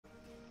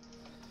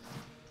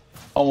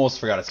Almost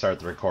forgot to start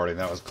the recording.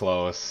 That was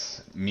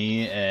close.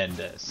 Me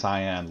and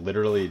Cyan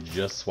literally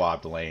just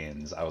swapped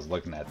lanes. I was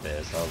looking at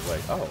this. I was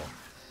like, oh,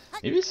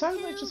 maybe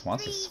Cyan like just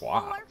wants to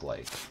swap.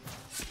 Like,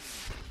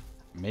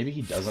 maybe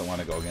he doesn't want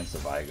to go against the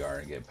Vigar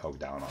and get poked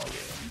down all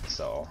game.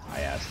 So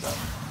I asked him,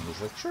 and he was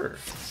like, sure.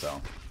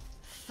 So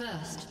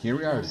here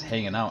we are just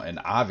hanging out, and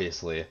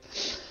obviously,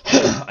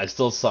 I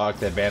still suck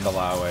that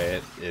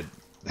Vandalawe.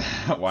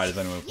 Why does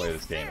anyone play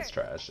this game? It's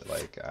trash.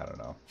 Like, I don't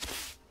know.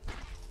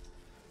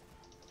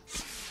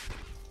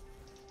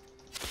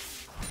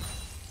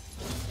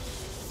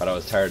 But I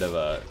was tired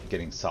of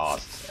getting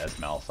sauced as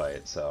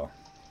Malphite, so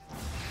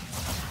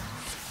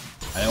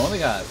I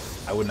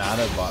would not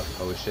have bought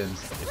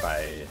potions if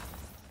I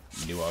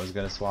knew I was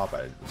gonna swap.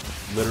 I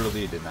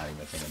literally did not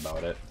even think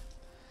about it.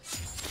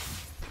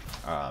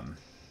 I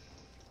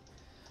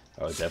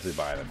was definitely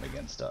buying them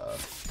against a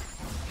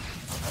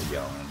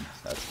Yone.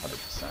 That's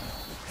 100%.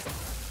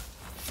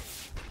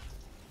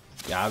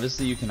 Yeah,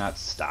 obviously you cannot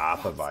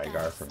stop a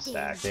Vigar from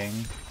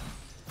stacking.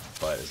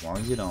 But as long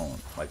as you don't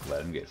like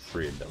let him get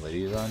free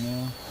abilities on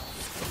you,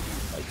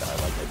 like I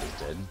just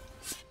did,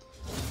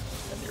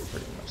 then you're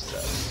pretty much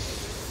set.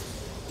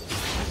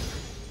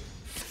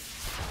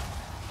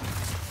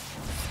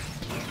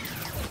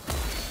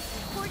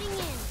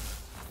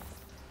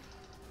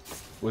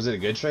 Was it a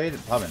good trade?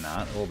 Probably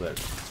not. A little bit.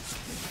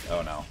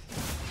 Oh no.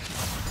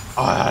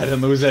 Oh, I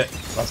didn't lose it.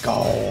 Let's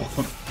go.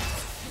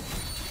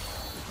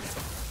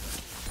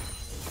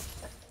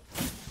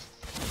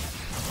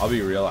 I'll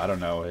be real, I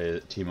don't know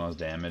Teemo's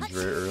damage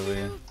very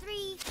early.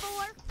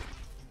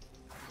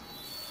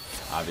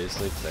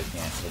 Obviously, because I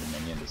can't hit a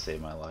minion to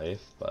save my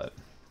life, but...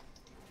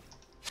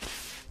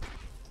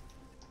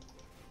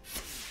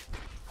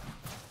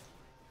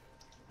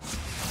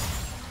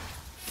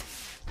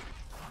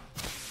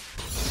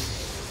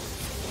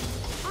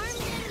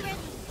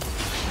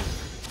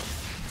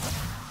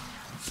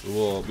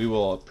 We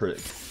will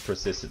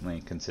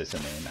consistently,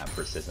 not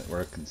persistent,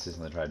 we're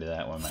consistently trying to do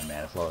that when my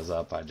mana flow is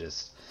up.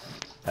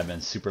 I've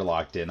been super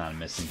locked in on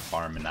missing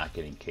farm and not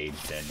getting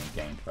caged in and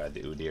ganked by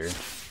the Udyr.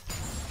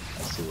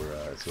 That's who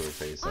we're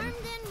facing. Armed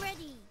and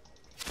ready.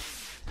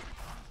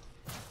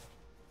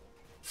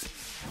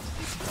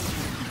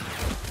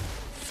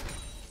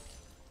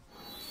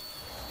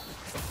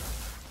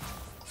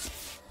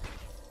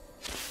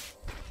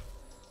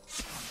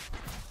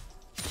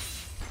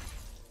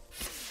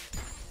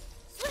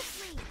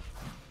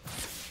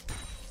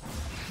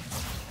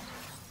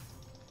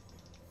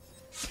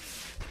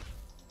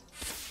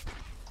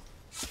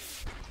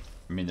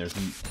 I mean,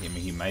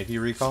 he might be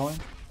recalling.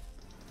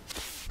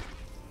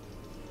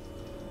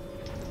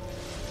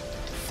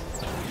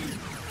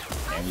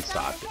 And we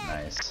stopped it,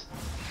 nice.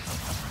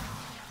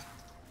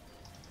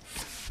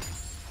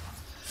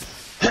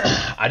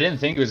 I didn't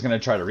think he was gonna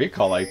try to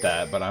recall like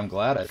that, but I'm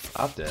glad I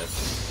stopped it.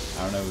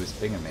 I don't know who's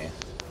pinging me.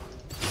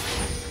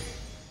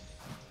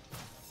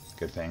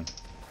 Good thing.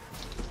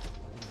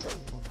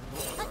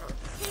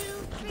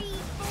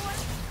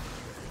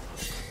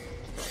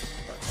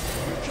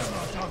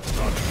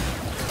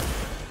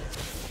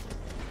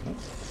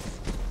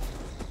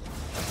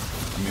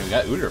 I mean, we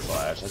got Udyr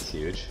Flash, that's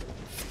huge.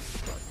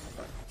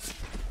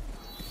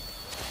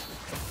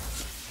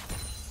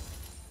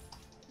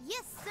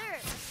 Yes, sir.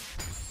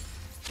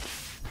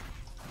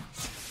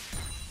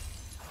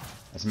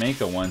 As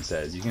Manko1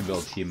 says, you can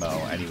build Teemo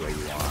any way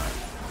you want,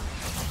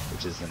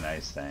 which is the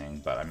nice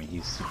thing, but I mean,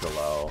 he's super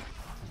low.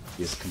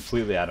 He's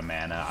completely out of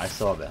mana. I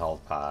still have the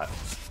health pot.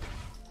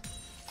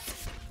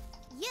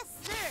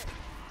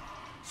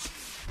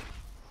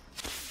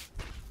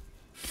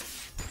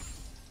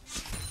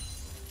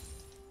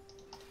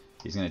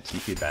 He's gonna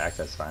TP back,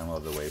 that's fine,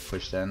 we'll have the wave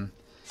pushed in.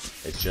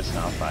 It's just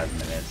now 5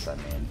 minutes, I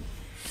mean...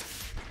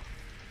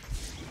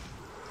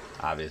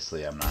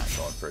 Obviously I'm not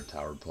going for a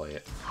tower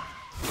plate.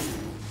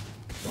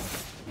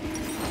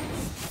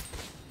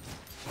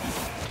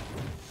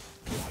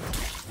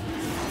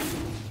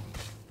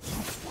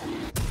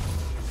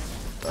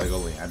 Do I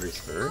go Liandry's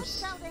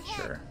first?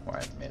 Sure,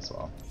 why, may as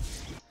well.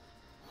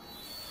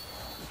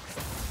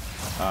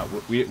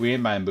 We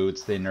ain't buying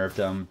boots, they nerfed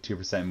them,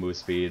 2% move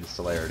speed,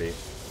 celerity.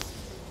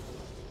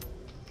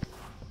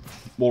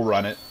 We'll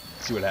run it,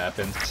 see what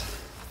happens.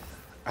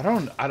 I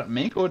don't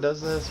Manko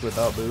does this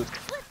without boots.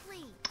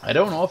 I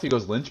don't know if he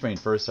goes Lynchbane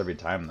first every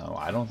time though.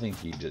 I don't think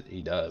he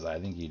does. I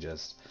think he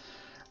just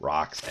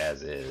rocks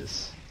as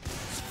is.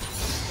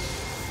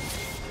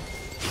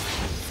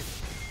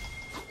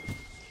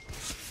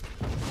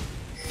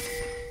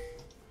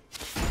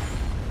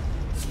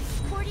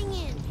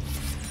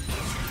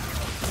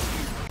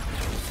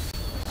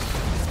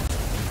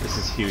 This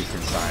is huge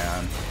from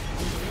Sion.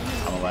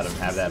 I'm gonna let him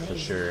have that for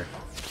sure.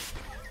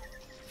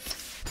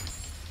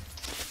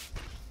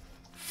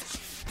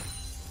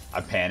 I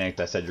panicked,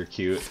 I said you're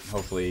cute.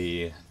 Hopefully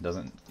he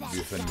doesn't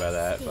be offended by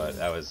that, but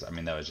that was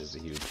just a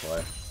huge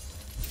play.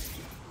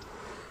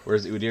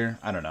 Where's Udyr?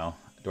 I don't know.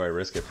 Do I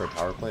risk it for a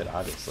tower plate?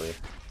 Obviously.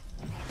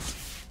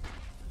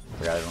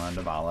 Forgot I didn't want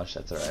to demolish,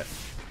 that's alright.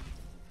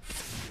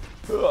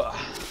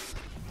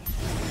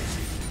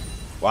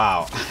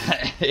 Wow,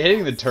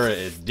 hitting the turret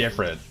is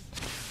different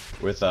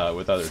with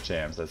other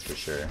champs, that's for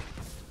sure.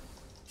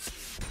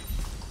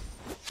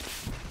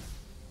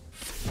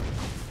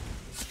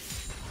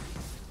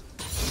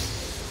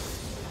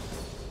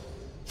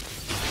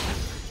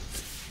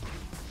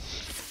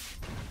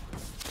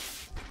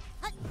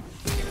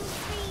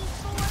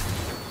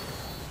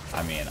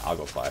 I mean, I'll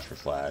go flash for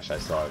flash. I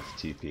still have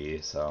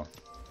TP, so.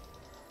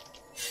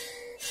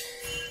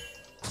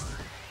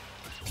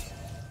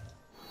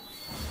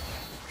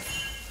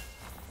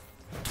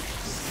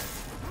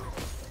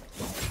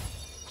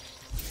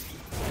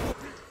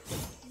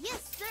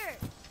 Yes, sir.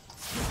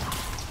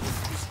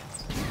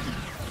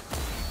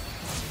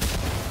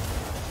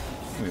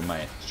 We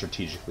might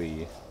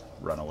strategically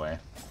run away.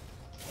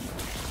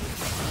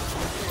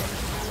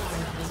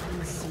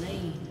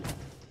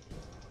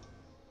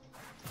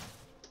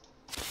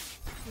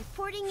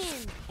 Reporting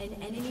in. An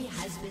enemy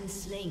has been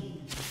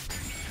slain.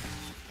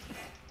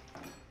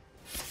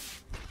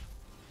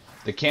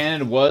 The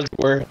cannon was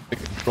worth the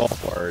control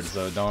word,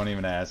 so don't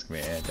even ask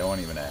me. Don't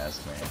even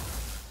ask me.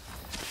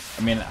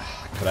 I mean,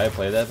 could I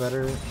play that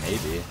better?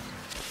 Maybe.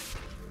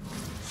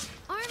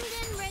 Armed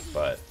and ready.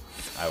 But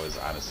I was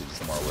honestly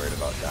just more worried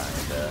about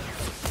dying to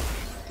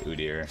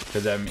Udyr.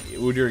 Because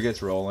Udyr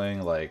gets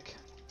rolling, like,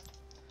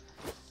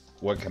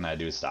 what can I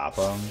do to stop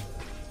him?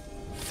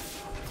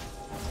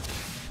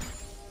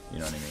 You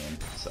know what I mean?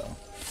 So,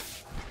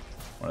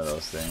 one of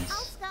those things.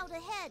 I'll scout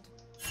ahead.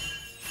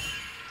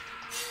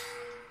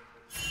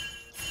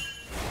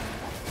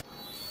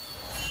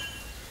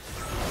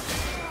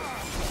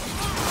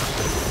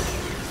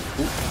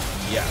 Ooh,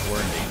 yeah, we're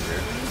in danger.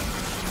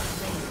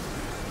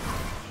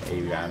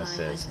 Hey, we got an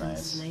assist,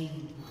 nice.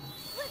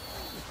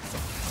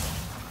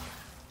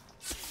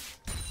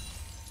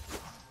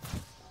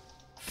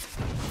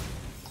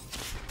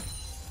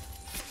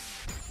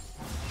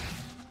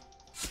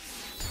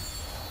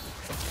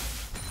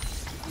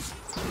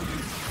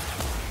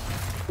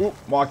 Oop,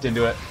 walked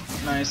into it.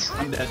 Nice,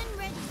 I'm dead.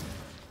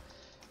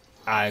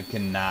 I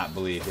cannot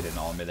believe he didn't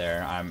ult me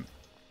there.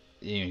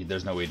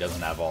 There's no way he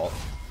doesn't have ult.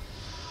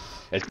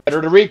 It's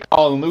better to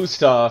recall and lose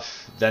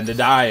stuff than to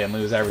die and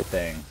lose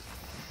everything.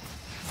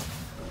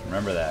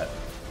 Remember that.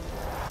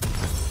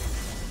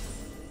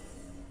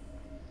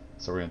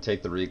 So we're gonna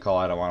take the recall.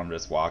 I don't want him to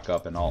just walk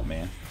up and ult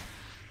me.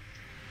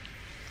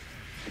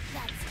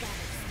 That's gotta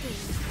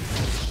sting.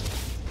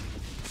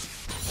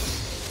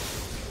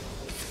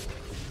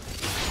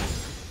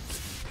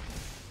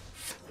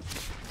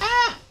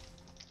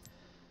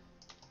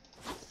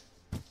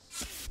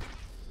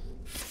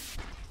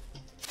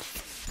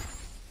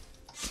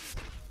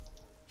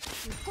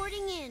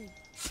 Reporting in.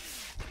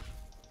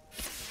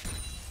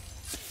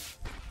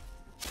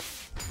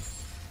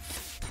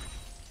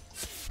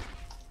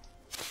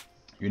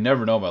 You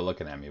never know by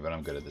looking at me, but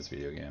I'm good at this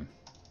video game.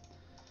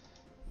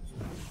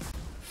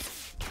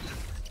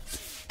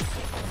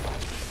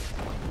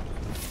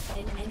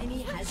 An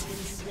enemy has been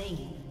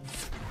slain.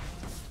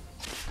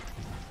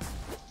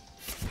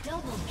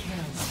 Double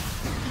kill.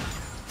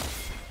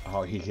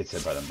 Oh, he gets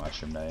hit by the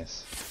mushroom,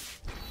 nice.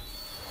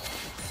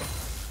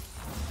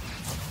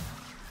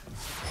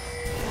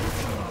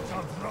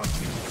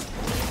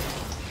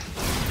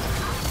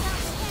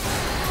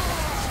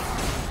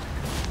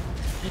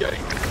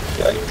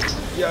 Yikes.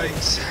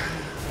 Yikes.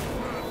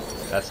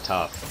 That's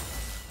tough.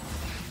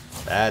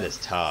 That is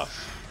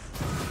tough.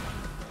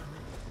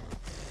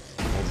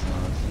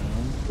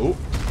 Ooh.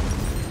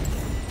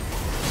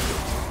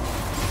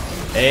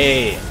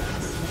 Hey,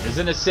 is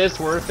an assist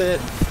worth it?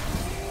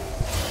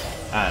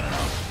 I don't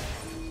know.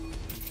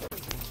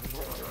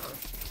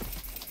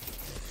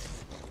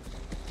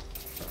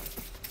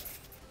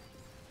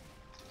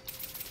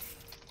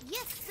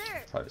 Yes,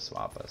 sir. Probably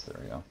swap us. There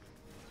we go.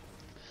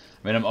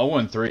 I mean, I'm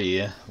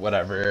 0-3.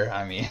 Whatever.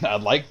 I mean,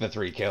 I'd like the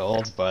 3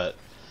 kills, but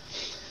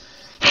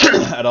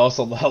I'd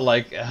also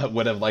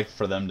would have liked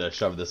for them to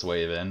shove this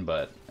wave in,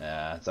 but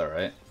yeah, it's all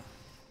right.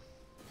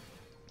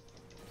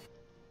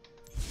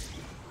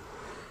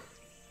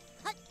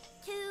 Hut,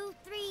 2,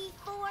 3,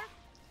 4.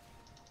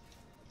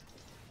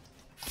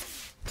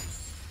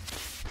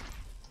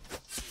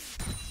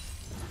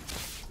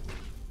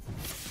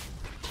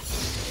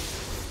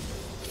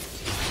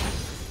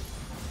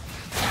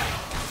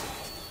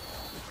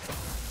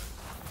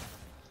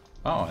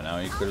 Oh, and now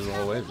he clears the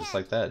whole wave just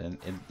like that, and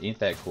ain't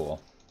that cool?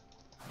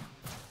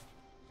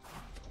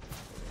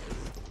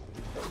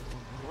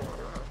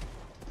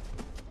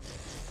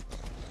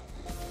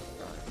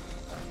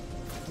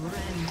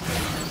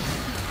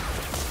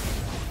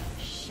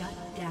 Shut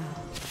down.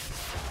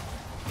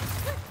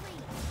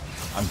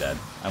 I'm dead.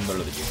 I'm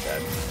literally just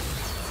dead.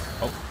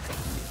 Oh,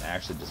 I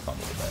actually just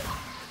fumbled the bag.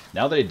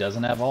 Now that he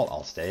doesn't have ult,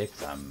 I'll stay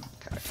because I'm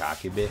kind of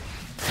cocky, bitch.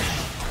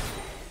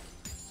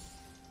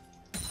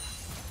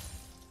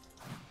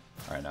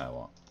 Alright, now I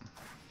won't.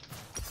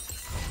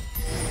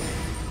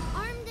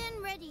 Armed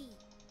and ready.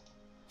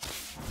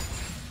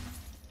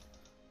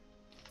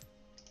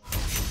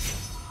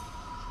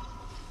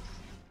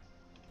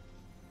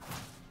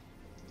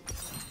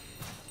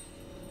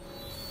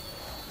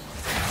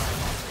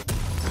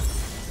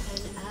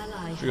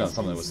 Should have got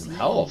something with some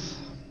health.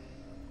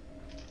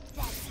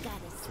 That's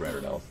gotta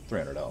 300 health.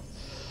 300 health.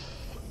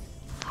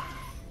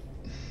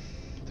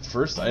 The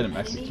first item,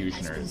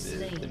 Executioners,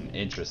 is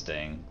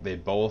interesting. They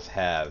both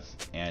have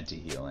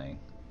anti-healing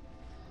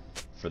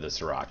for the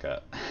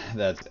Soraka.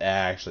 That's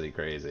actually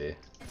crazy.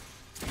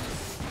 Yes,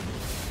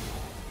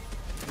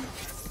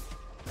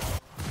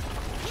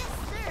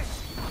 sir.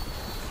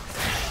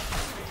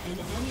 An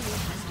enemy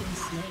has been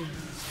slain.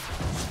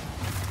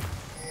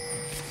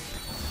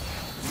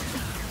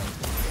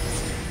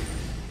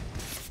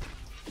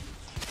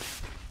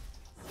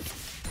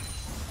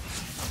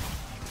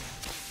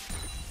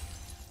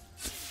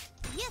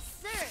 Yes,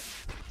 sir.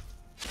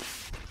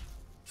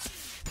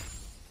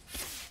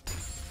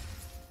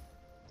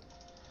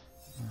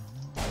 One,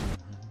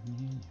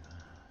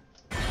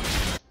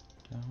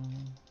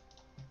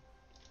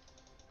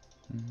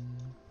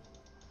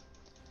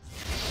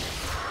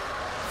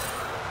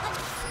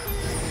 two,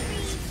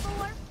 three,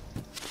 four.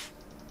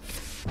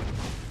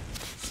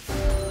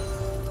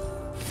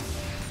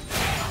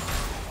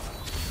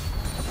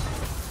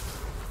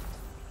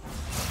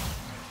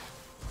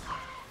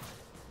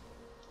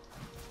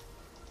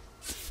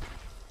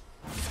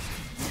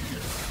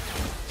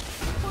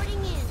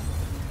 Reporting in.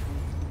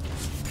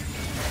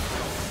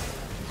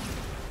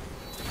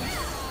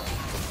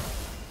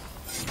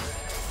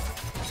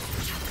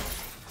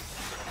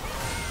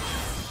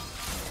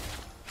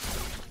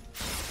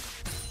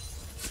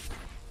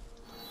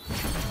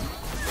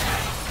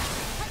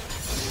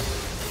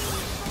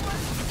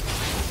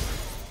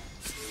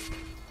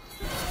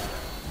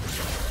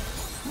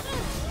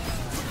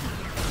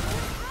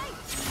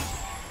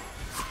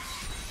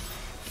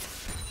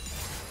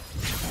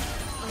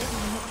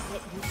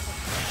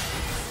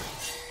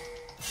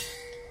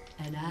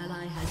 An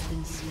ally has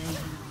been slain.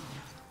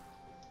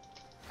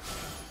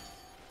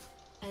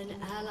 An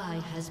ally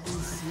has been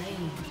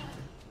slain.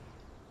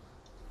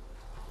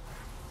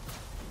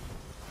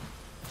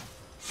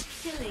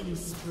 Killing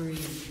spree.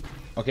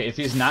 Okay, if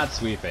he's not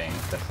sweeping,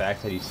 the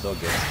fact that he still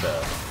gets to...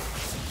 That's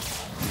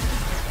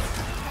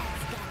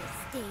gotta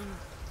sting.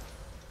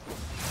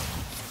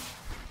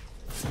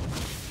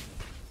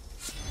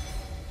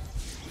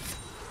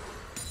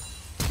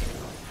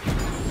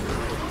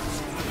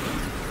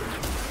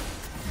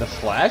 The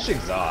flash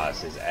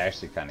exhaust is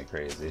actually kind of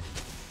crazy.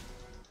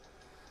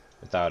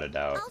 Without a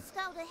doubt. I'll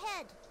scout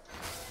ahead.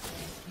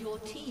 Your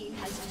team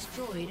has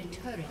destroyed a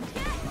turret.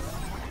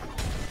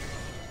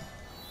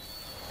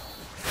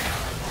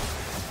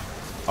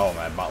 Oh,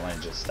 my bot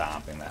lane just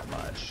stomping that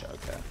much.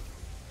 Okay.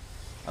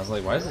 I was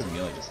like, why is this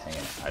melee just hanging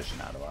out? I should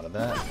not have out of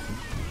that.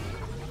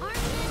 Armed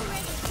and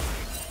ready.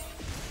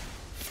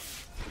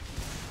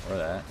 Or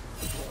that.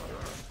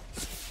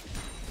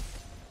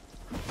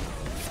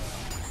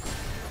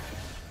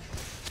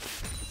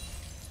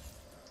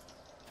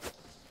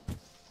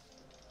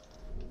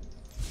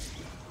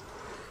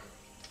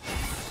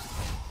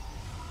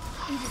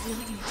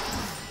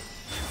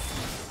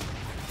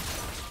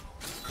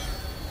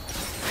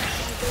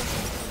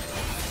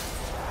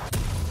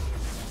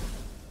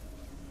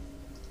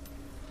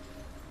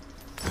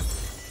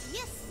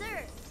 Yes,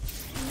 sir.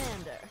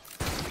 Commander.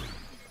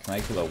 Can I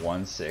kill a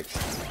 1/6?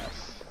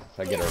 If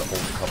I get her to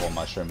hold a couple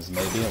mushrooms,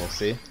 maybe. We'll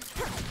see.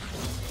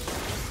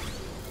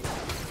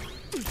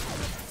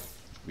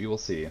 We will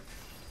see.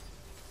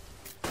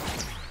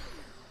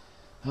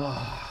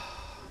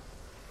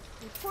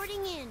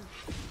 Reporting in.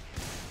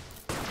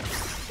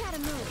 Gotta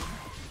move.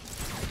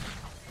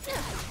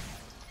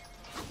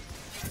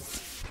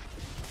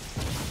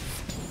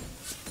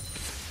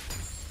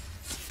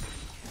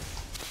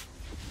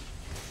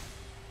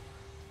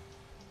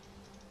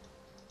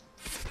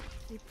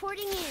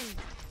 Reporting in.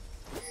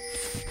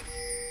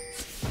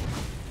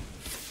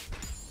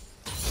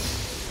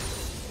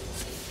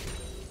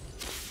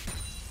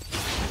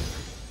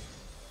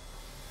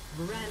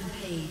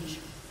 Rampage.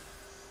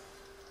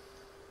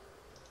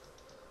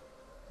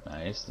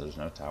 Nice. There's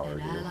no tower An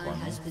here ally for me.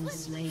 has been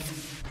slain.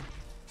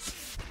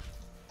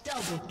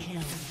 Double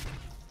kill.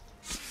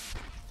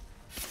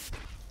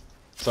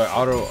 So I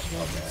auto.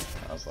 Okay.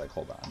 I was like,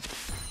 hold on.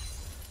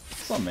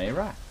 What's up,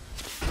 Mayra?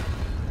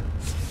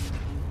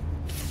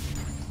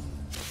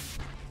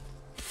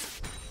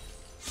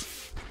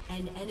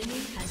 An enemy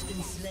has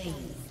been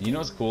slain. You know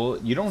what's cool?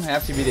 You don't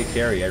have to be the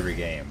carry every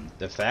game.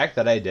 The fact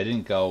that I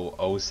didn't go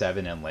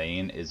 0-7 in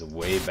lane is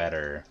way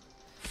better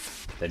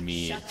than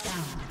me Shut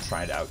down.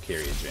 trying to out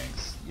carry a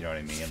Jinx. You know what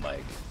I mean?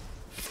 Like,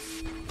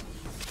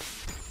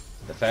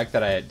 the fact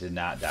that I did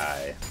not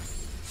die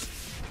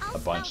a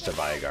bunch to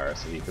Vigar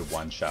so he could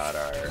one-shot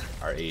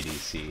our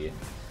ADC,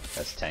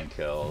 that's 10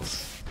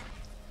 kills,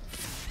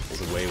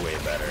 is way, way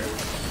better.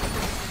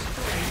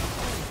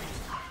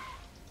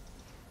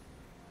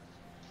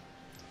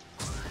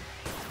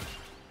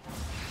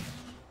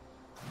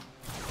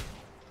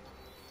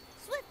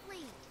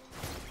 Swiftly.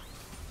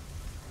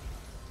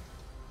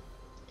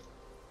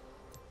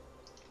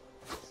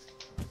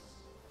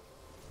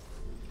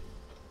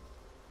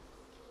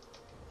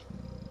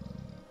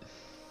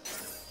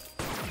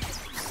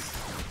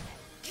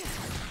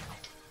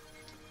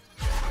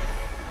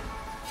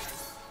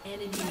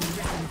 Enemy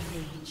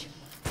rampage.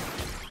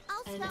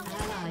 I'll An spell the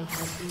ally head.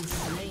 has been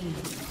slain.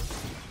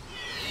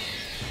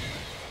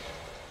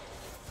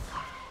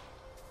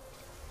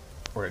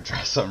 We're gonna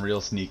try something real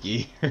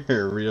sneaky.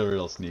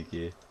 real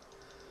sneaky.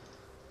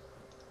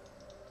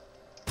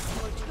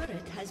 Your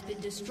turret has been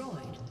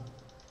destroyed.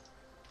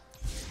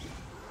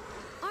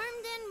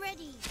 Armed and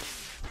ready.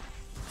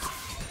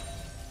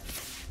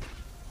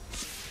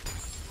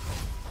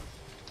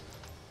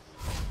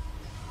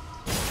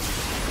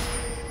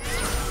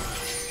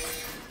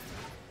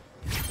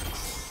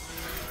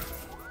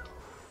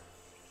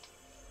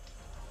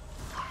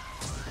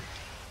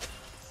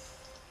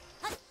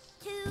 Hut,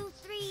 2,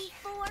 3,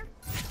 4.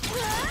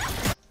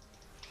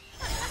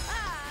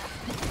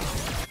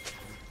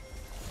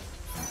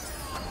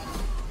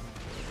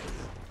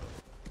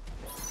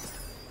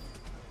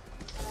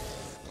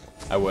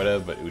 I would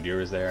have, but Udyr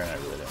was there, and I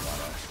really didn't want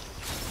to.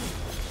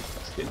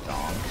 Let's get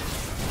donked.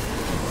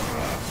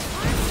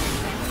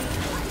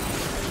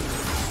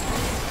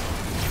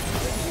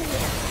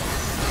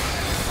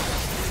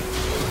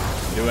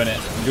 I'm doing it.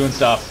 I'm doing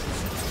stuff.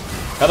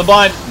 Got the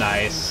blind.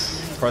 Nice.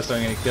 Of course,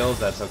 doing any kills.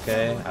 That's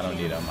okay. I don't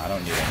need them. I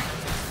don't need them.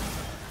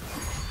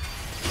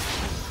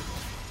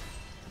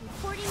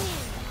 Reporting in.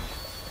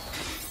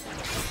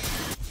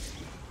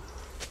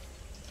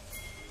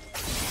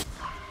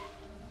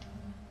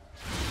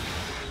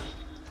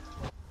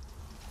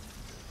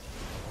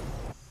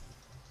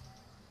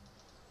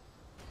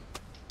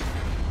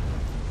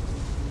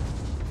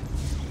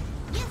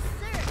 Yes,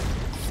 sir.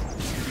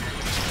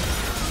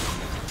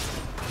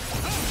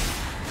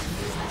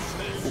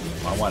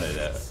 I wanted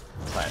to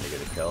trying to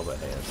get a kill, but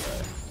hey, that's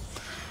alright.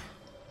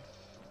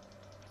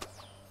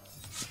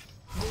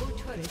 Your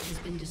turret has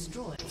been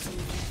destroyed.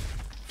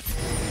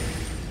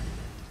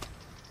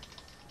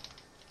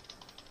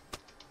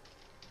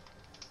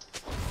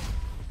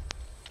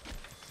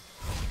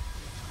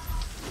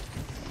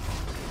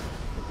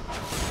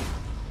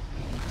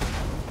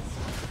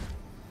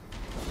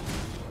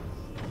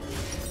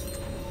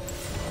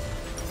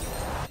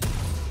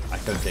 I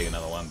could have taken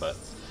another one, but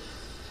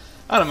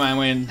I don't mind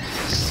winning.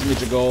 Just get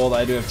your gold.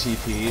 I do have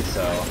TP,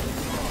 so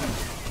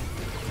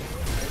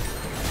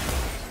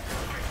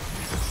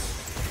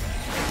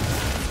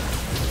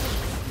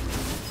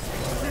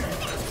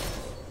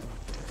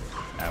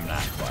I'm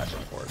not flashing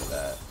forward to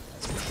that.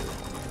 That's for sure.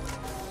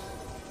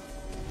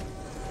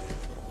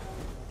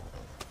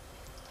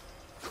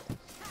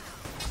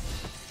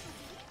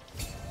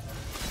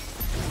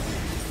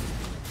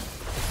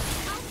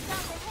 I'll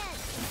stop ahead.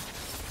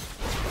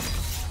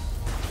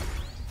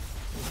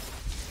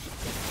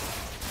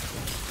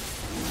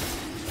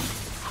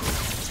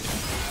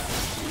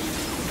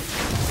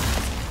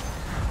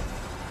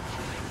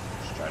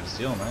 Just try to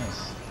steal. Nice.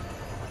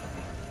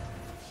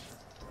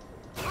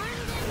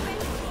 Armed and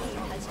ready.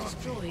 Has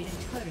destroyed a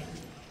turret.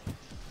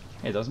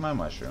 Hey, that's my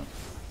mushroom.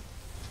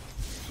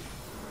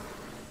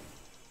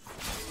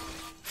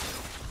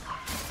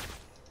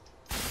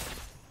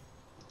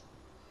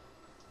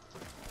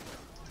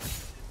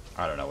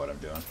 I don't know what I'm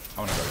doing. I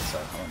want to go this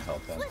side. I want to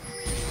help him.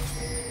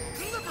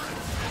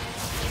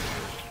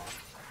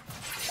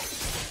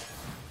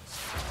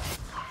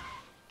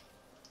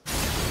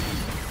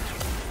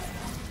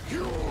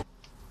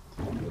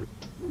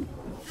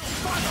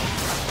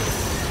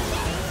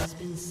 Has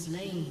been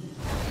slain.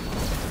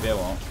 Maybe I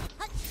won't.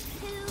 Hut,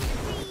 2,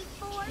 3,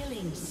 4.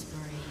 Killing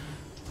spree.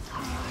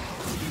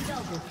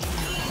 Double kill.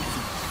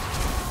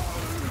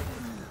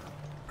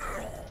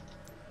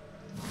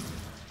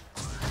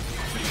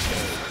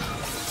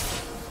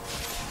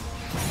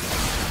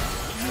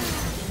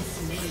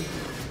 Slain.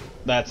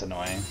 That's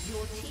annoying.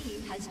 Your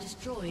team has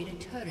destroyed a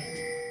turret.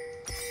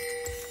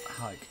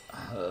 Like,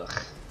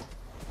 ugh.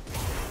 An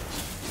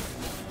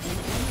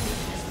enemy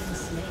has been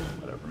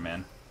slain. Whatever,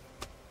 man.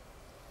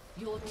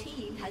 Your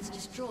team has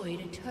destroyed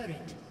a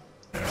turret.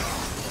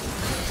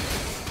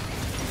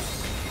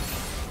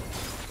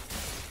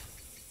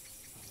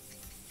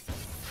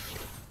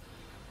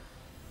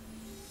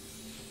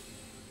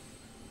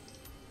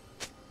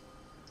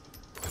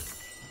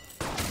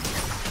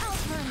 I'll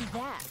turn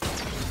that.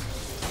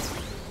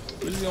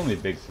 Who's the only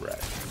big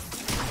threat?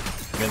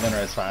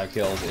 Midlander has 5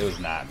 kills. It was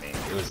not me.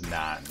 It was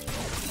not me.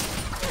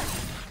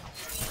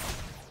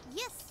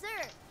 Yes,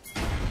 sir.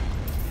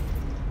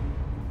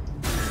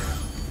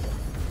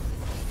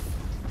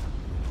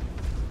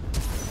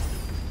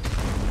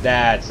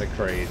 That's a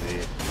crazy.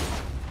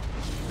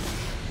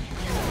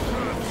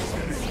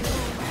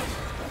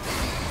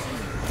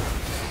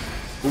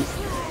 Ooh.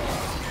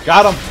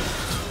 Got him!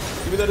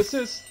 Give me that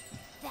assist.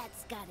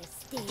 That's gotta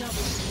stay. Double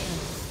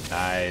kill.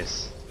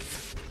 Nice.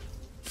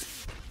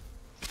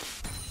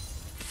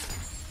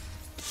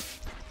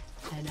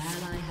 An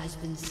ally has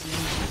been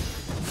slain.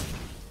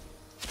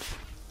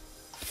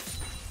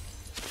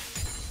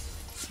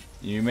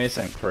 You may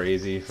sound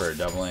crazy for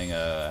doubling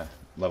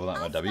leveling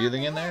up my W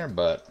thing in there,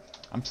 but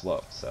I'm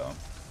slow, so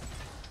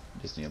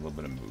just need a little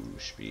bit of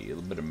move speed, a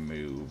little bit of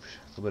move,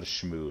 a little bit of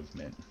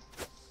schmovement.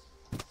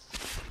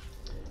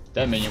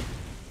 That minion.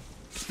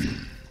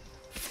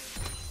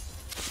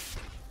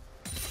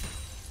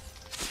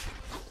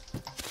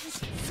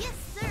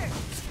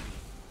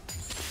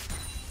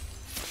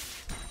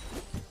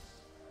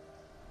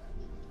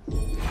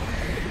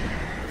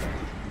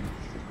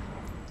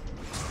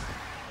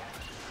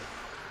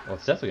 Well,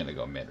 it's definitely gonna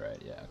go mid,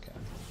 right? Yeah, okay.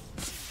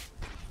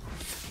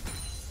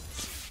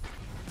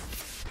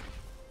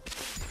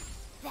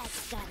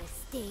 That's gotta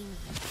sting.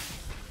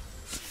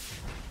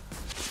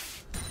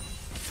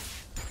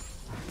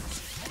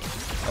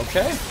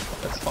 Okay,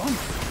 that's fun.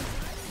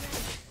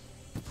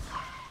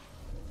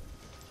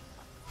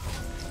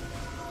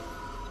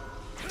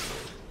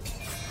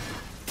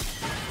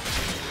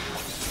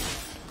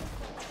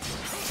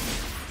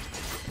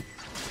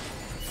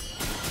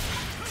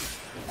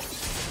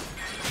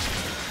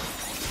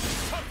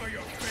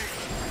 Your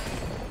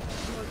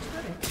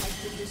turret has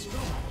been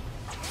destroyed.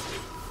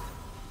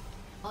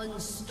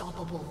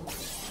 Unstoppable.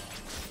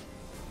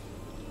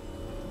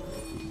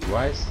 Do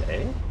I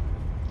stay?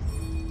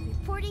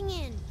 Reporting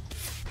in.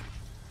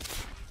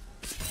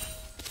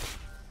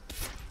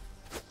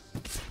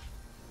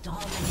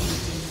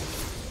 Dominating.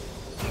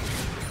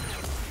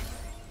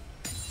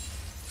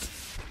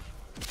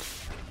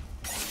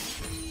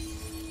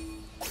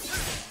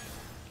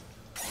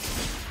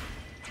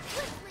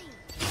 Quickly.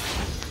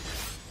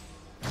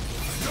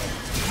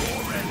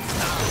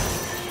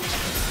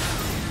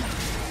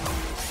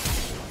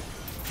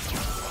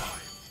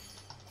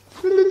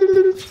 An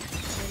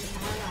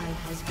ally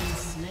has been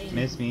slain.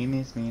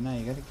 Miss me, now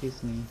you gotta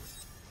kiss me.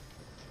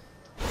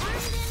 Armed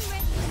and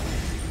ready.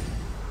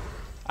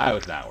 I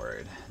was not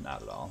worried.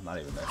 Not at all. Not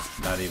even a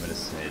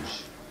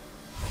smidge.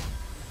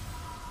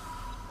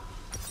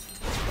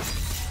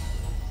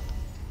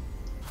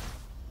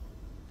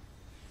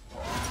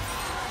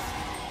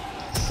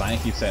 Sign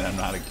keeps saying I'm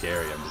not a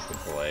carry, I'm just a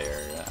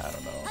player. I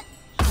don't know.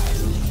 I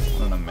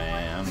don't know,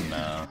 man. I don't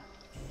know.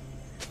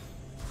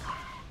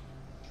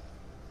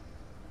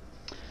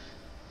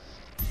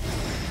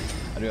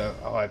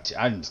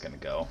 I'm just gonna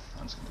go.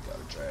 I'm just gonna go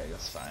to drag.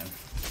 That's fine.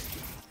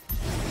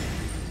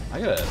 I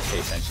gotta pay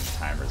attention to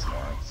timers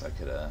more because I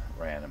could have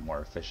ran it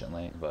more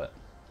efficiently, but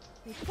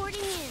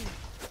Reporting in.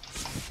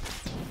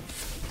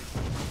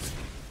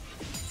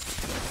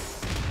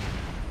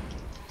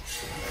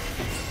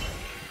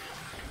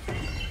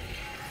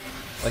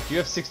 like you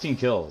have 16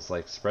 kills.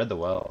 Like spread the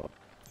wealth.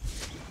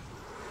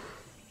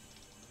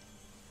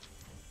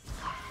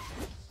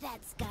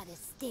 That's gotta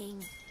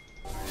sting.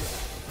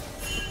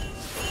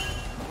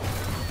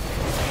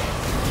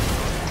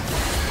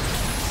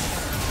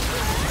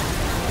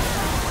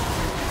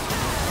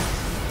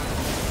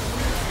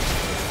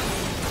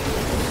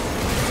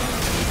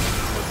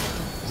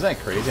 Isn't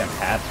that crazy? I'm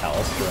half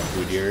health for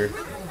a Udyr,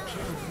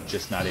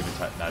 just not even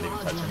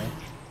touching me.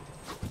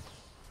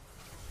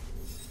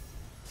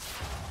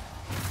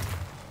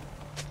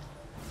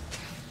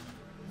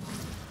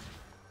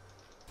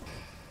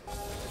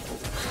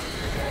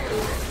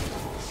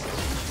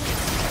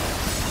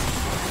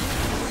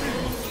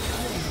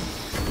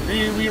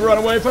 We run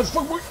away, fast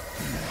fuck boy.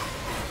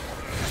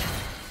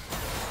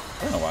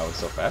 I don't know why it was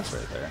so fast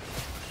right there.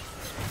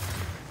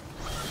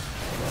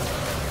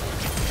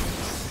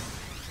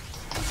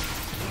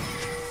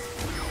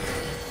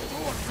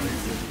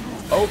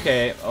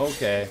 Okay,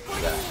 okay.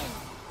 Yeah.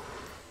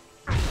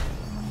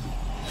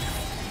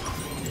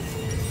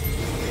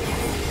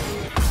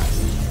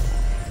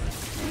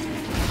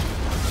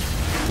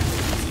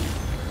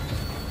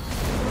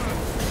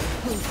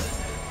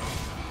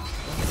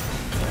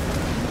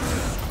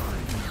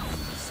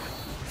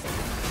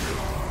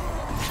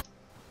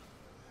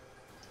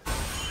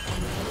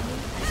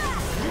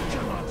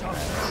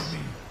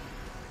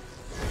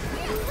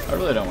 I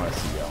really don't want to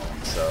see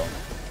Yone, so.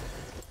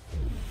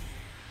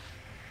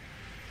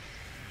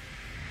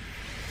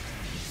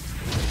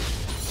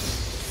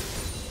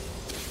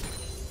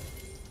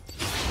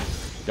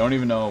 Don't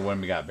even know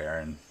when we got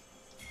Baron.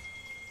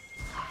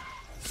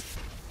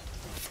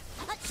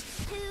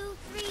 2,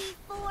 3,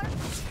 4.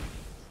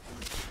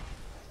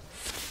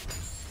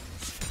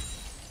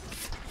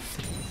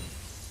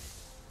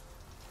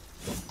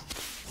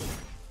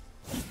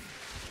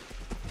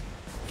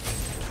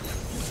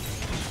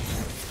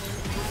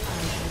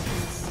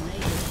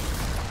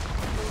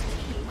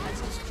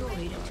 Has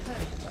destroyed a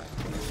turret.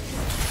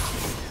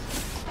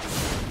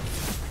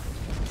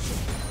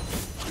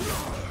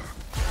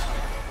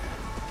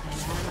 An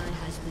ally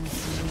has been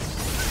slain.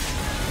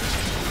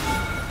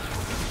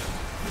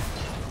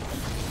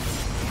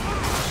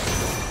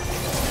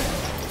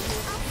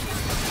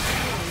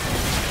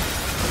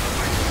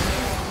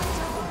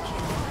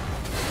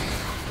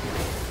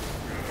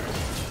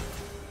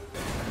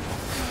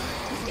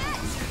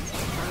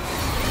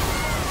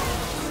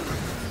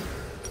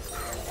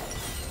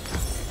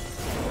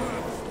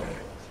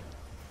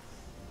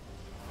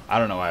 I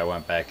don't know why I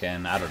went back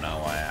in. I don't know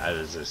why. I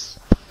was just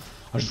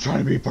trying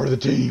to be part of the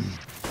team.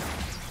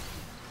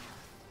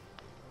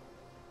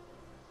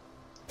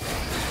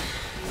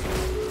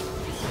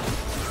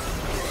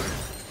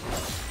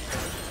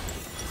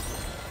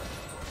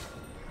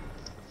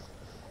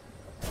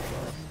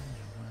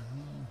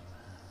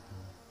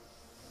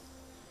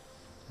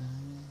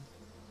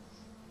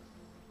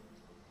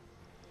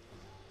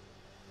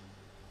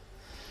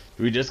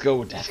 Do we just go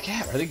with Death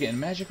Cap? Are they getting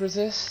magic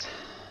resist?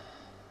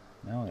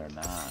 No, they're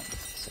not.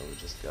 So we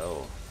just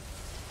go.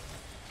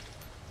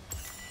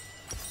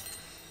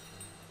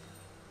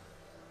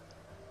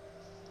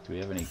 Do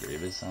we have any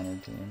Grievous on our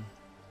team?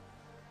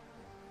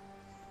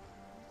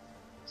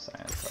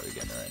 Cyan's probably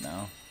getting it right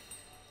now.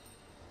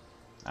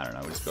 I don't know,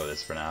 we'll just go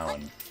this for now.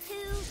 And 2,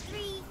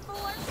 3,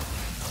 4.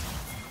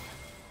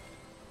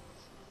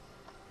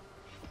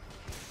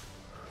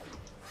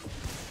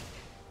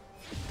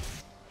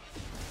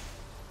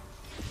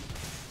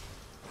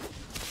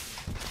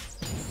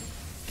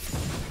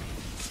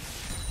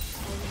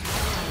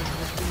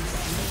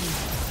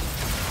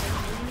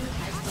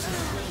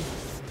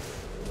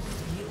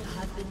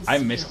 I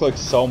misclicked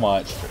so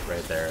much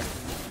right there.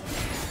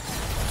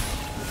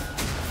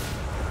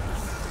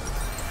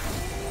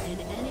 An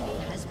enemy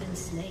has been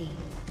slain.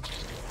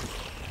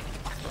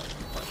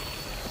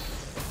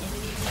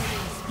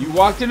 You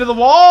walked into the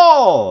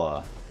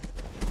wall!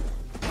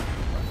 An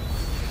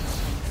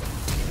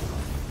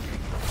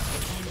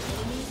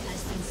enemy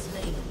has been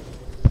slain.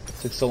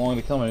 Took so long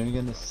to kill him, I didn't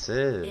get an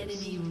assist.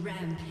 Enemy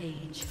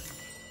rampage.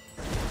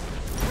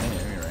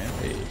 Enemy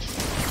rampage.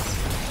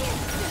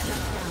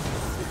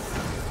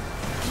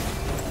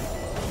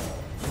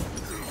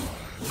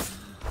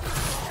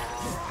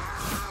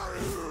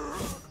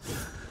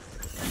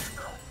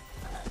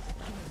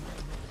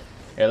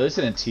 Yeah, at least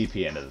I didn't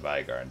TP into the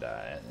Vigor and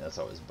die. That's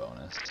always a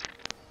bonus.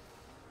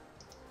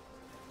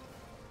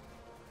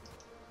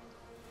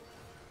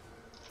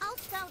 I'll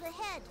scout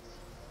ahead.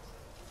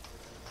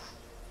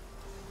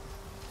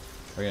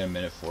 We're getting a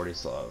minute 40,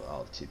 so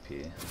I'll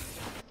TP.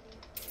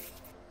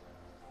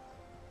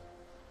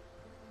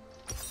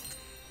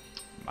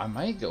 I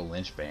might go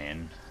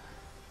Lynchbane.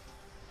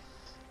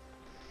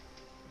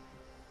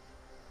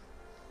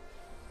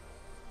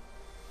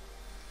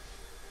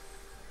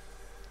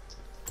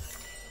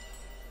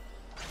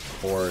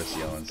 Or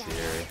Yellen's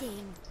here.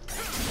 Sting.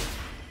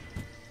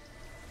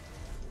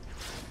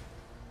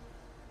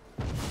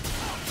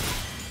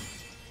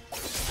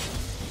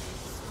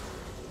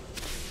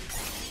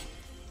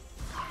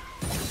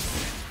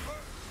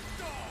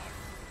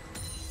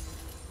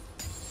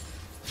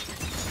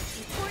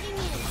 Reporting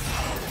in.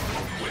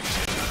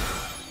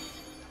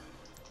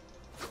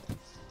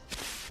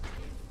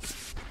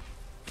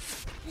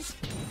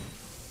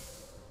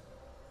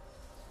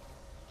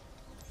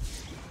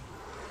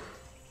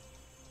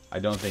 I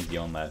don't think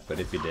Yellen left,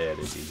 but if he did,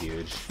 it'd be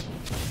huge.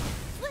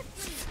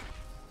 Swiftly.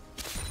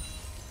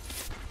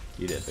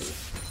 You did, baby.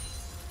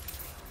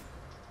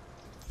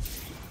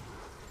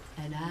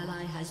 An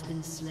ally has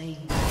been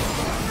slain.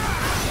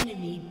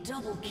 Enemy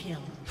double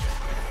kill.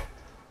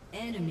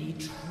 Enemy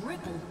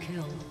triple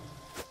kill.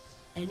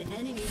 An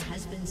enemy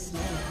has been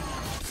slain.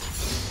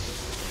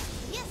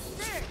 Yes,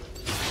 sir.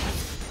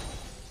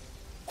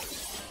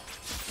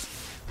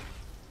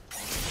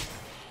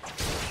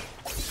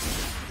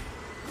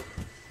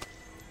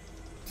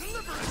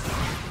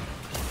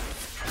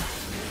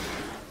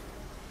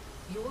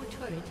 Your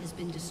turret has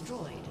been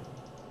destroyed.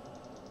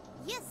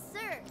 Yes,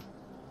 sir.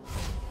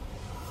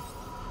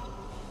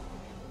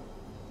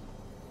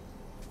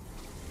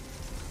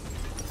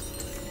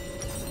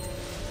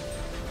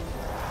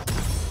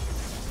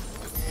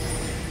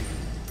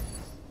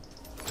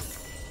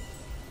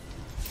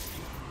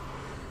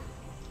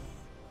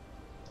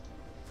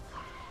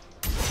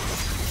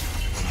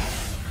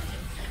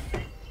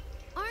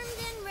 Armed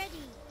and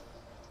ready.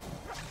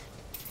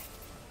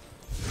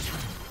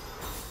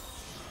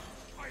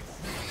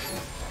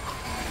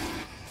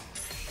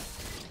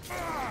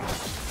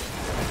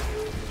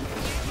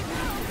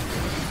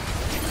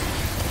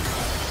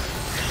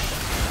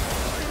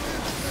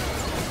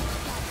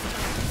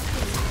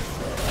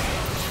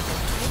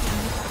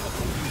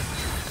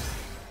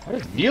 Why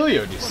does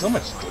Nelio do so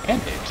much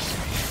damage?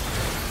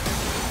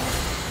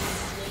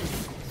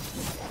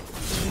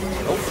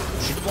 Oh,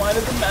 she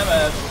blinded the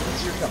Mammoth.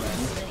 Since you're coming.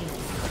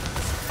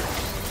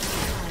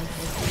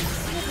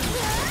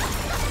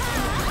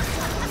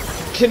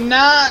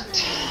 Cannot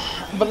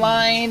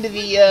blind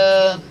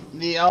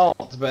the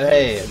alt, but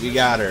hey, we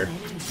got her.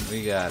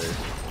 We got her.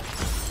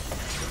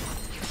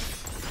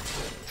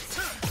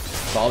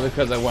 It's all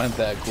because I went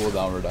that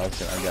cooldown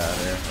reduction. I got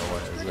her.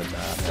 Otherwise, would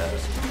not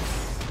have.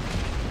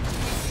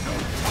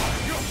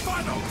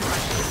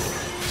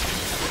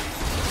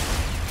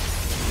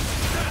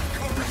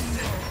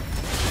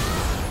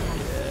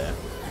 Yeah.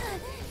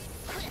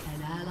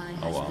 An ally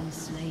Oh, has well. been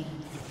slain.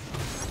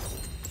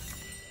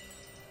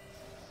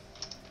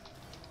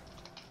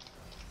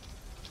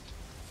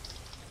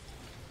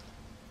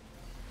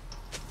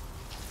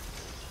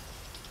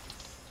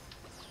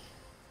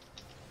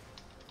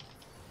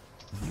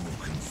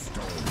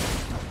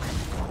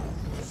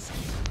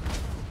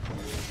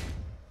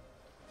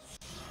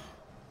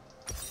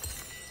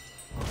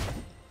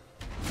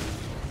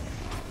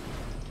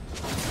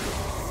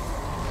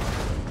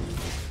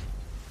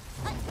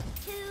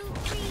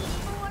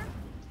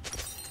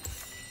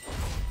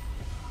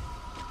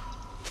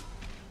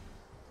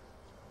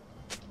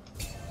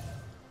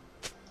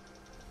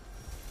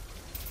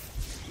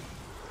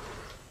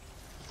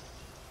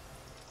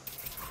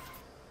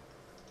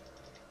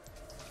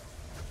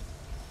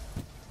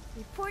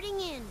 Reporting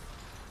in.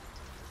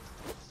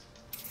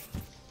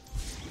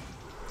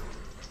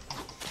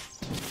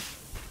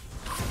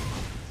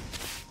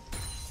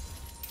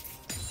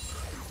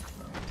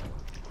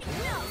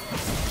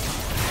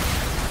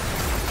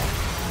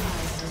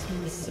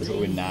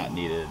 what we not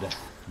needed.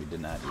 We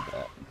did not need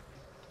that.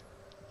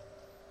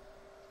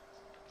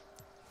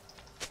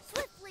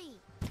 Swiftly.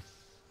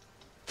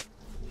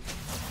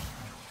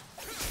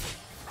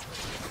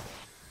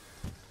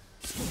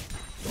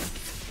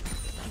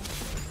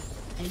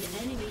 An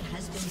enemy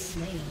has been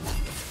slain.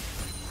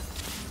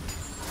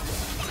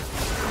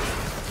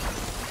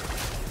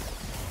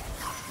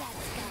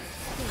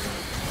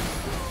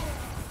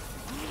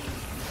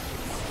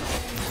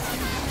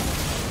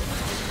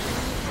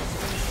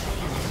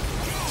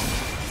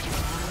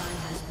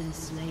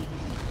 Slain.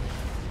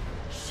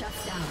 Shut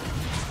down.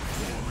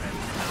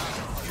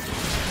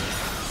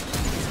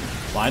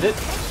 Blinded?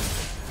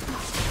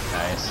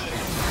 Nice.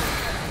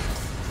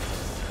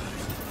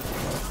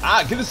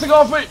 Ah, get this thing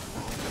off me!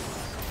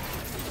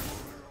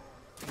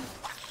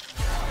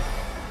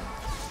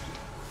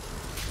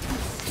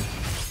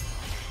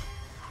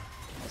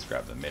 Let's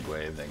grab the mid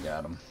wave, they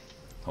got him.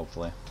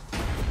 Hopefully.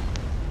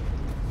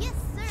 Yes,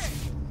 sir.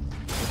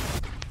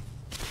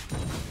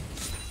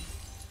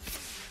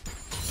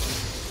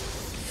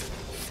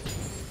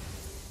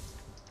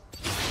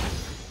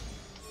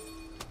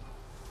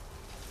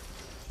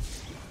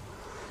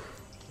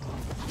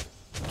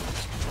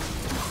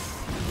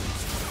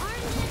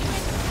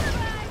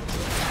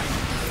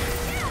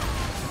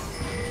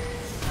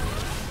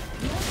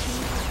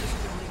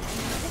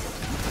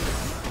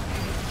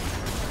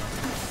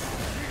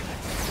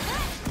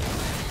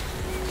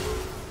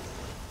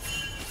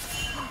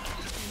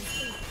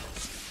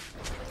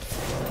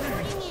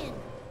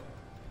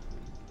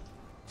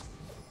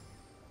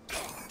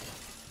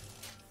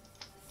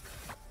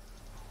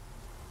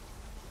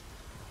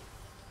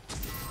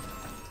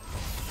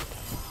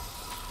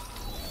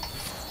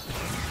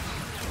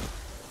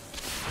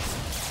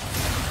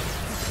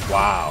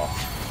 Wow.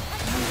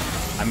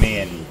 I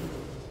mean,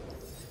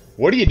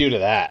 what do you do to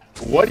that?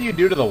 What do you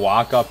do to the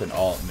walk up and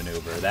alt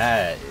maneuver?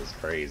 That is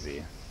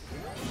crazy.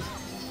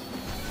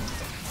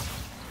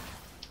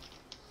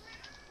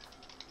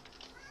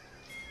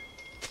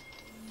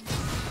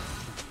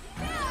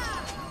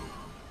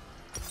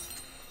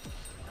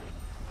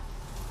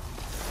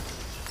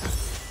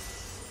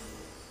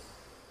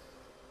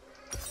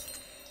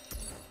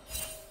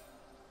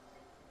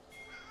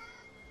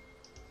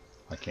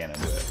 I can't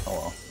undo it. Oh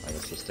well, I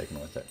guess we're sticking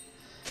with it.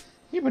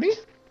 Hey, buddy.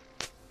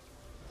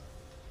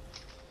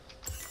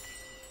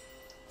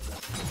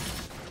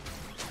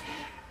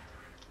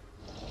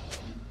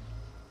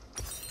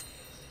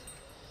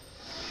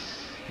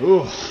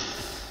 Ooh.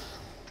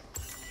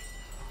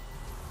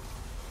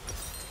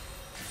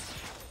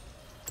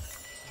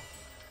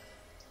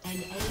 An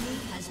enemy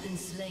has been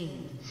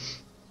slain.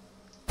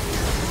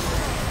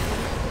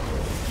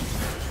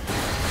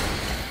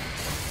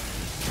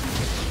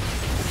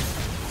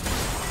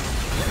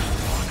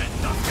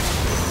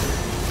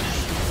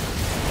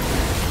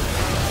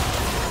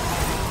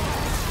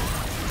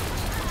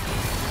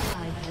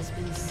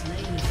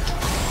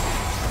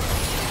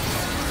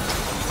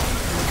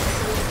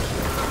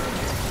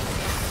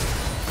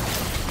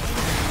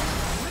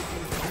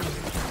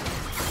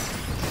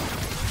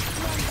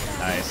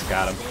 Nice,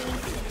 got him.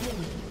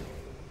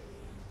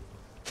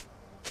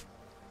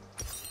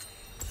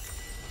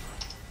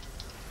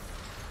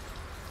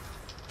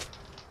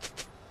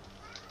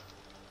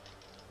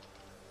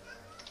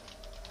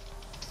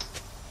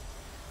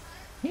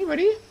 Hey,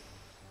 buddy.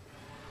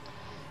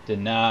 Did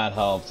not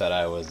help that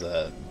I was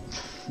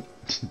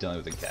dealing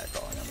with the cat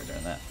calling on me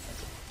during that.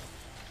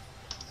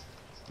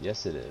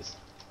 Yes, it is.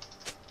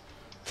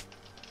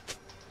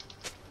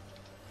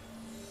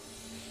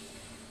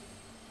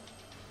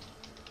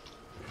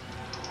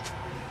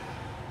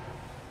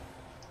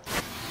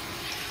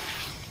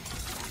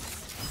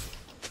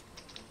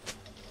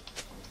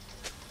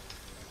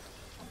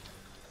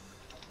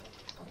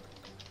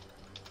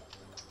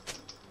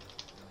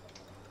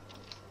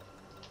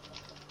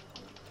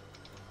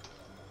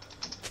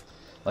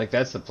 Like,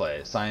 that's the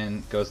play.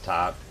 Cyan goes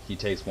top, he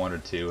takes 1 or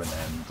 2, and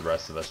then the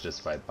rest of us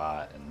just fight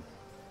bot. And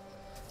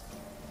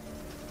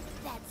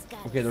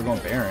okay, they're going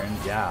Baron,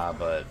 yeah,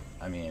 but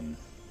I mean,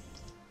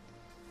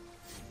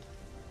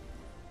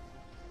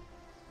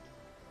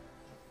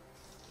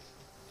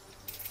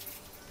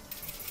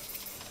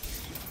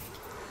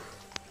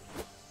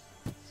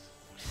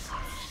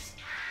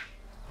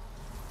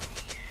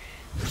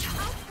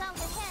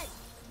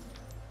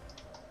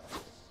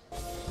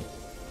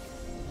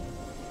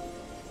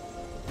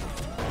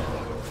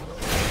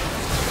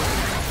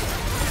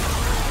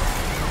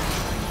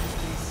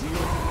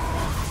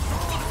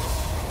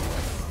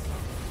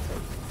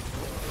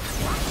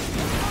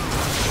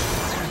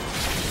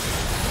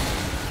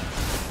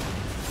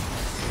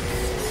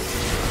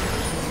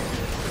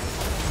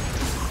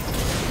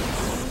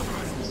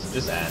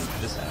 just end.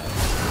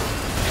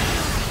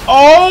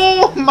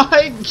 Oh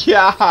my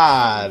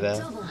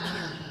god!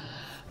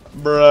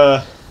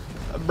 Bruh.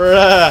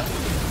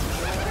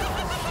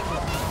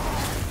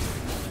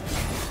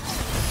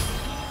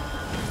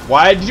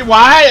 Why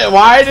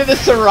did the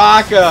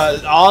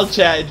Soraka all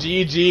chat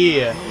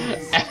GG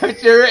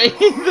after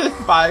the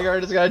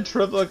Fireguard just got a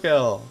triple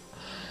kill?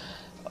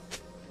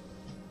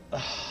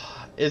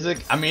 Is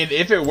it? I mean,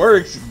 if it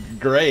works,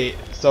 great.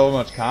 So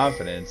much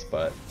confidence,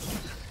 but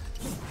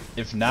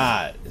if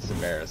not, it's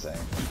embarrassing.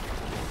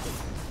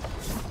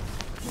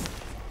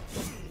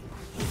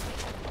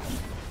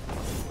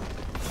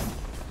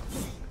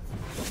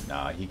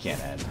 Nah, he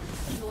can't end.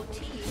 Your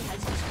team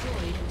has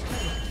destroyed a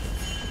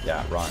turret.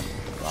 Yeah, run,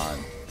 run,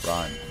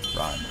 run,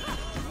 run,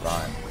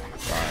 run,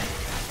 run.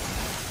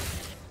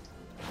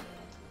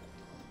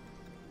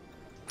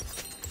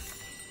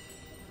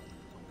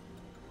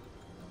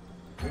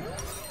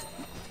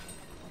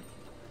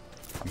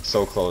 I'm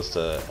so close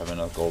to having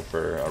enough gold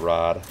for a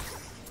rod.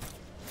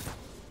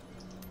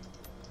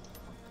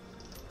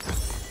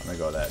 I'm gonna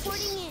go that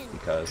just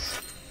because.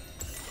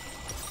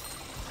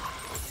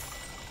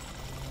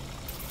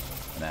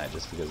 And that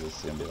just because this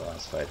is gonna be the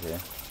last fight here.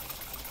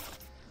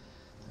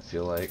 I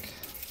feel like.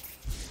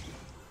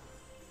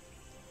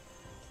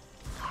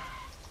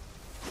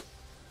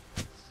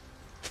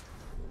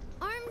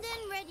 Armed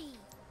and ready.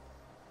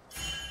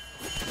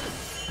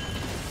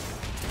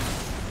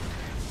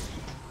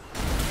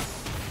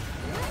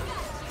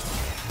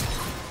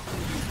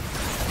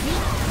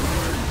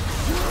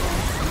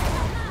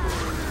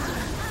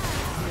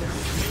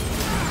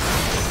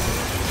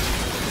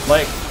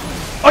 Like,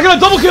 I got a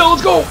double kill,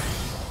 let's go!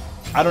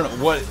 I don't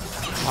know what.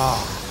 Ah,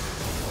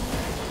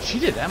 she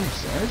did that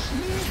much damage to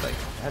me? Like,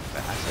 that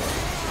fast.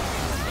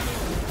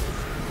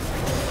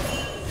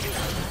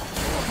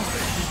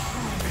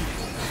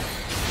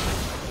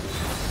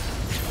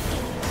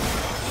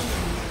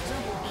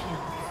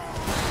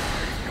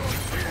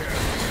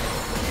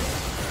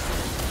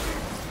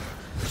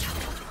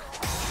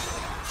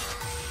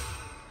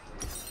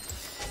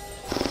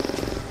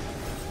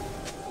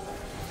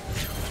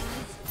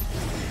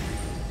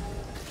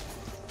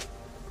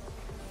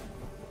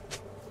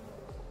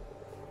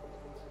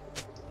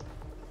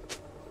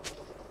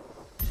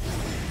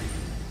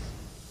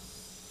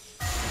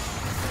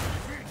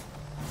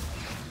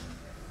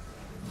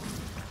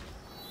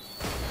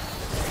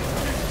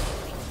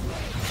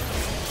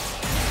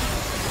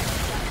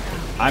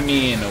 I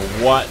mean,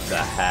 what the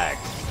heck?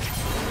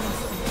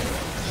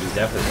 She's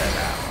definitely dead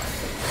now.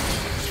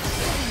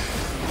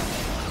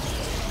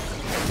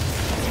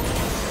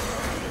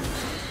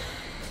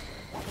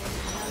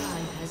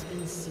 Ally has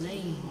been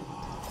slain.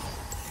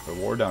 The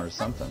war down or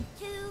something.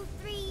 2,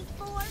 3,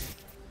 4.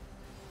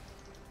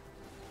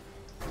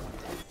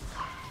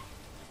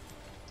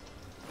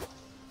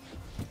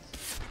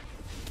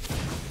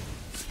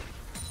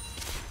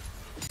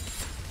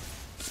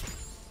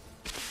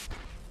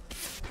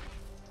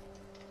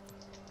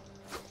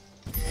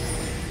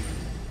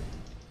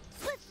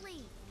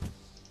 Swiftly.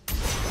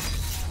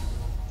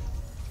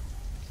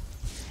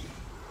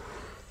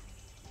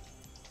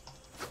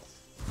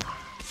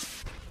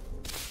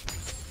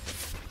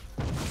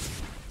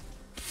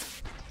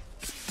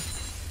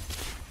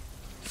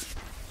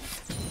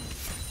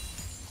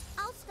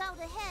 I'll scout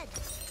ahead.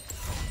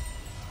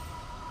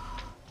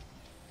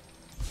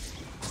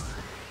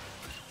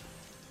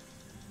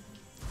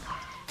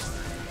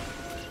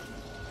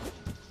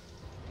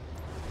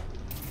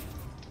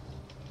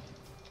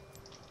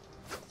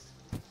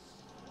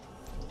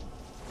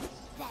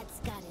 That's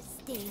gotta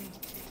sting.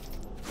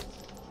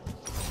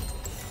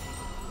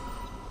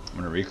 I'm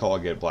gonna recall,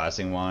 get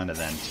Blasting Wand, and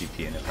then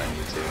TP in if I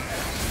need to.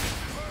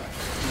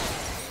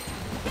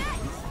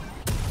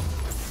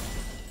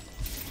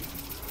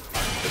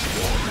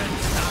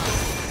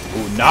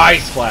 Ooh,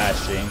 nice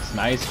flash, Jinx.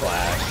 Nice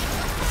flash.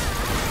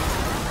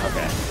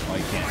 Okay, well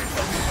you can't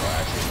help me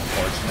flash,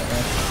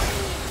 unfortunately.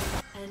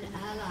 An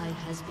ally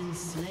has been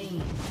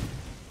slain.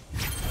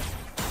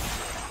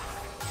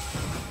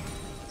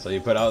 So you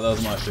put out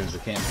those mushrooms, they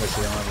can't push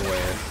you on the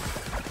wave.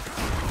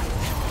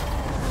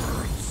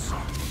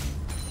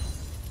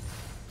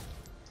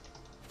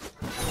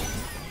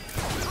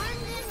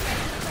 Armed and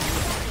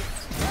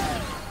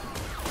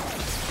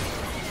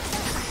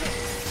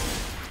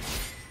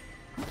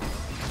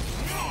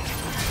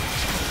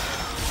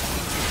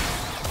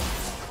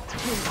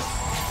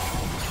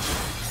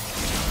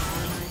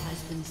Ally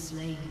has been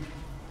slain.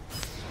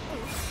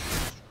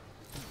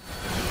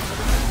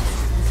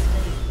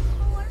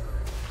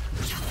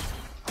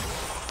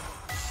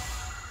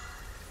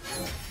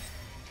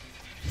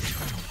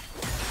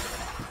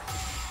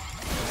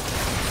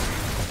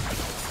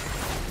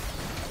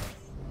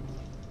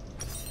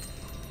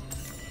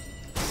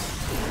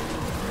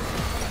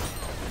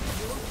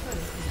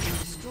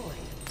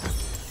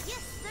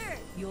 yes, sir.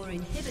 Your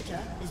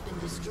inhibitor has been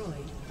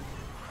destroyed.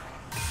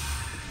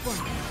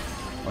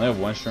 I only have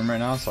one shroom right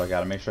now, so I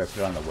gotta make sure I put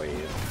it on the wave.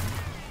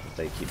 If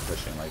they keep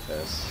pushing like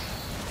this.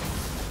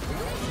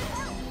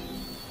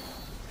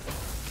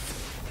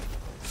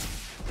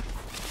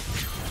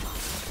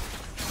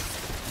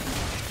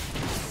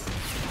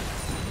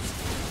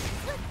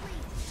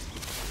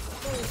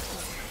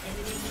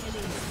 Enemy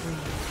killing spree.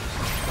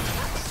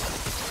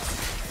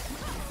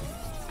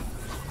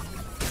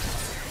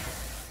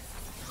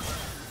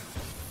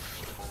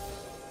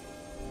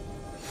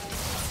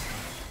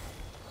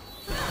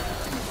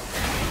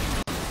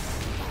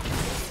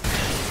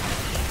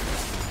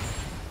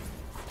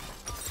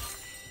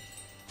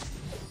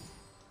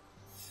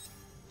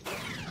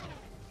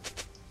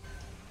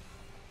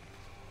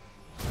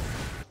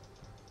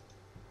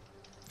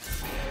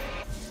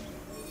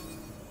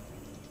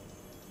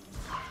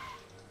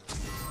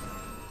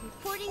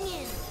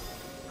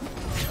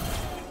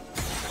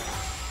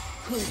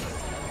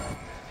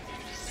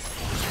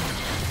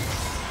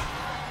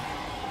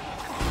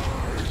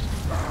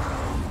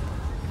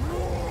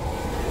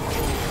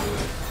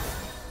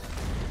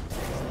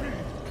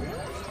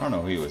 don't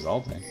know who he was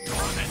ulting.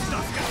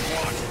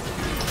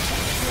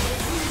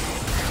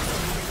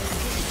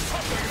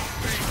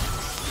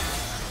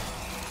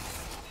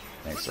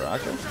 Thanks,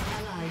 Rocket. An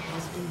ally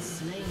has been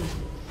slain.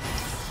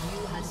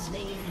 You have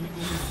slain an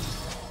enemy.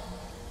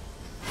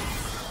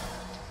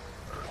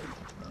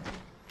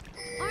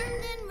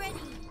 Armed and ready.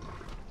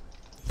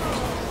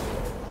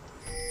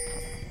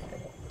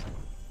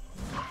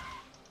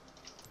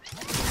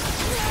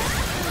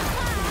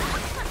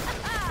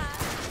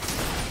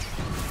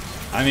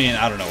 I mean,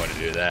 I don't know what to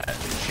do with that.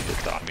 She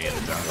just taught me in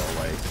the jungle,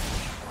 like...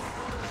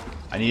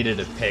 I needed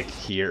to pick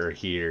here or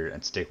here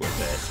and stick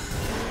with it.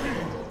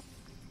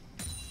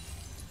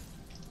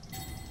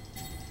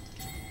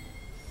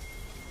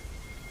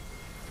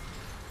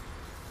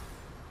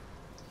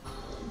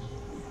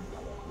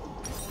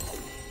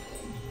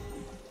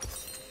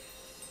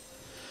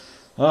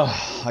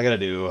 Oh, I gotta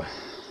do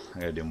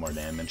more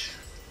damage.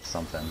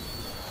 Something.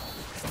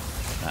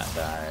 Not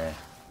die.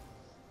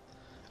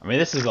 I mean,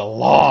 this is a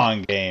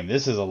long game.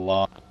 This is a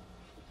long...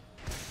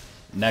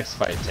 Next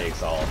fight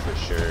takes all for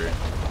sure.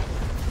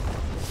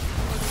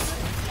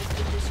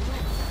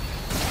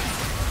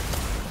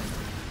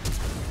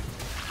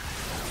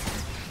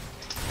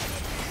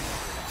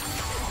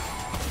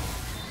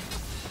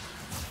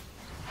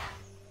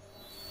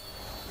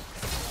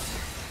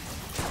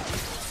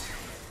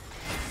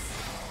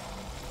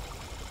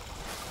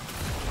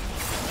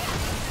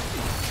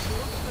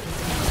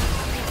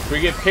 We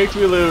get picked,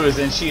 we lose,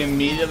 and she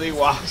immediately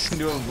walks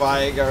into a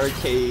Vigar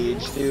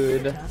cage,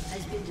 dude.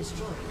 Has been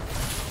destroyed.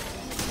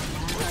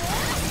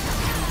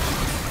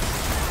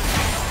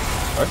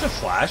 Are it a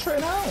flash right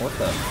now? What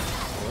the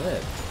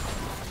flip?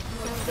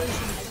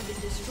 Salvation has been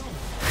destroyed.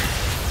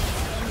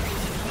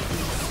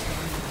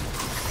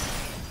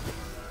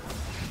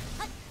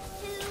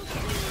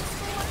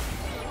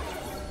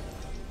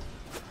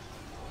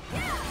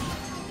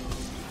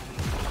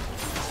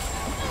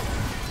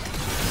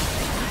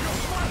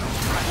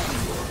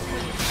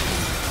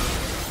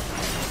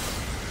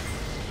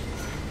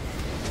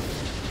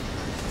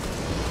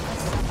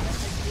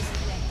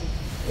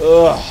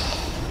 Ugh.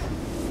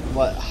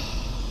 What?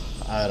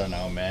 I don't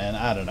know, man.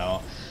 I don't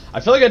know.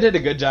 I feel like I did a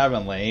good job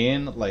in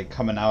lane, like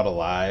coming out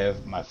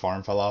alive. My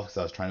farm fell off because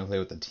I was trying to play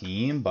with the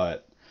team,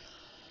 but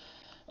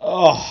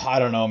oh, I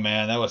don't know,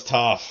 man. That was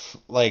tough.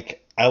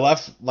 Like I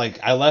left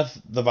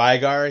the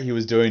Vigar. He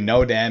was doing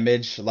no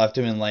damage. Left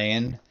him in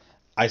lane.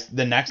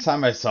 The next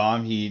time I saw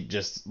him, he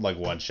just like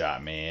one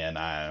shot me, and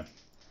I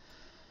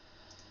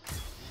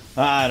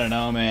don't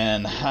know,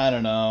 man. I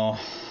don't know.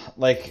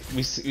 Like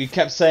we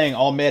kept saying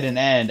all mid and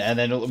end, and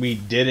then we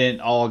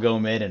didn't all go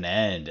mid and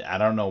end. I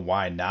don't know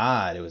why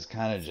not. It was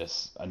kind of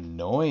just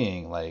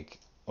annoying. Like,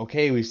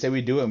 okay, we say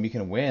we do it and we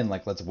can win.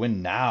 Like, let's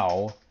win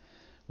now.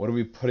 What are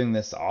we putting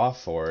this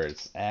off for?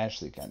 It's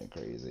actually kind of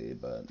crazy,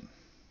 but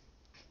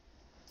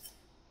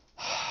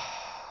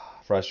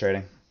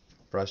frustrating.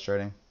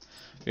 Frustrating.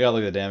 We gotta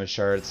look at the damage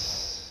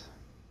charts.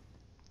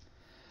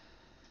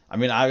 I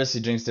mean,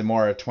 obviously Jinx did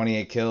more at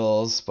 28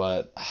 kills,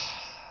 but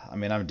I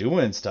mean, I'm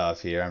doing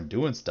stuff here. I'm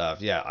doing stuff.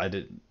 Yeah, I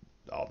did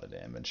all the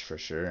damage for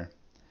sure.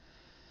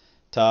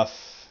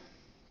 Tough.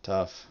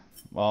 Tough.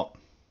 Well,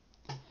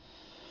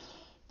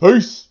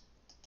 peace.